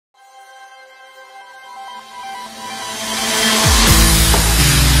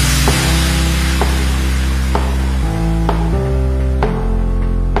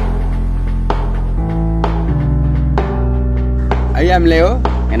I'm Leo.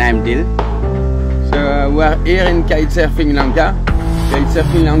 And I'm Dil. So we are here in Kite Surfing Lanka. Kite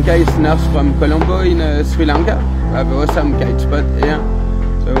Surfing Lanka is north from Colombo in Sri Lanka. We have an awesome kite spot here.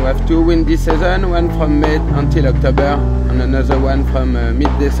 So we have 2 windy seasons, one from May until October and another one from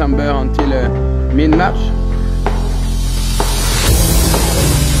mid-December until mid-March.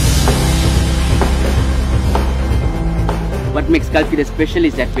 What makes Kalpitiya special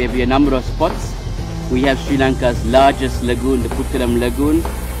is that we have a number of spots. We have Sri Lanka's largest lagoon, the Puttalam Lagoon,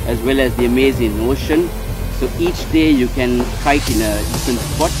 as well as the amazing ocean. So each day you can kite in a different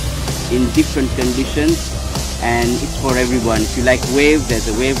spot, in different conditions, and it's for everyone. If you like waves, there's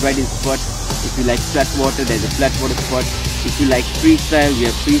a wave riding spot. If you like flat water, there's a flat water spot. If you like freestyle, we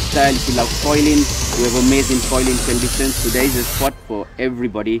have freestyle. If you love foiling, we have amazing foiling conditions. So there is a spot for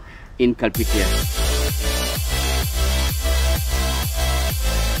everybody in Kalpitiya.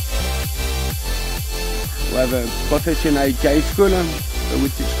 We have a professional kite school, so we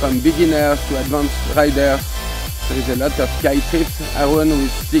teach from beginners to advanced riders. There is a lot of kite trips around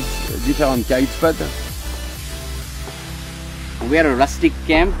with 6 different kite spots. We are a rustic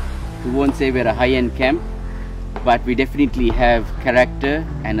camp. We won't say we're a high-end camp, but we definitely have character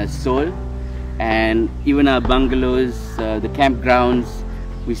and a soul. And even our bungalows, the campgrounds,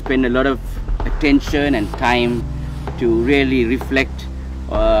 we spend a lot of attention and time to really reflect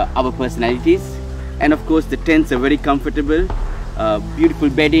our personalities. And of course the tents are very comfortable, beautiful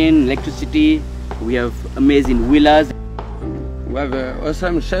bedding, electricity. We have amazing villas. We have an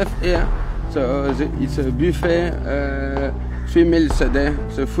awesome chef here, so it's a buffet, 3 meals a day.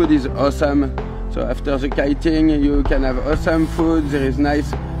 The food is awesome. So after the kiting you can have awesome food, there is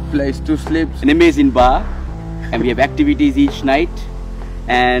nice place to sleep. An amazing bar, and we have activities each night.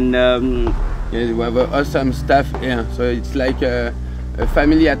 And yes, we have an awesome staff here, so it's like a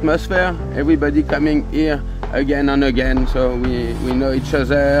family atmosphere. Everybody coming here again and again, so we know each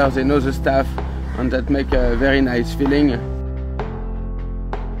other, they know the staff, and that makes a very nice feeling.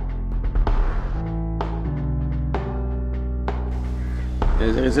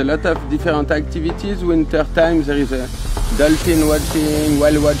 There is a lot of different activities. Winter time there is a dolphin watching,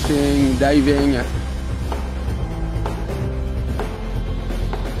 whale watching, diving.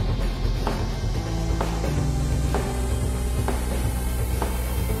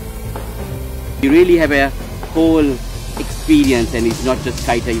 You really have a whole experience, and it's not just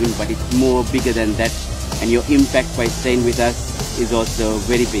kite diving, but it's more bigger than that, and your impact by staying with us is also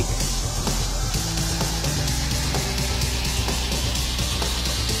very big.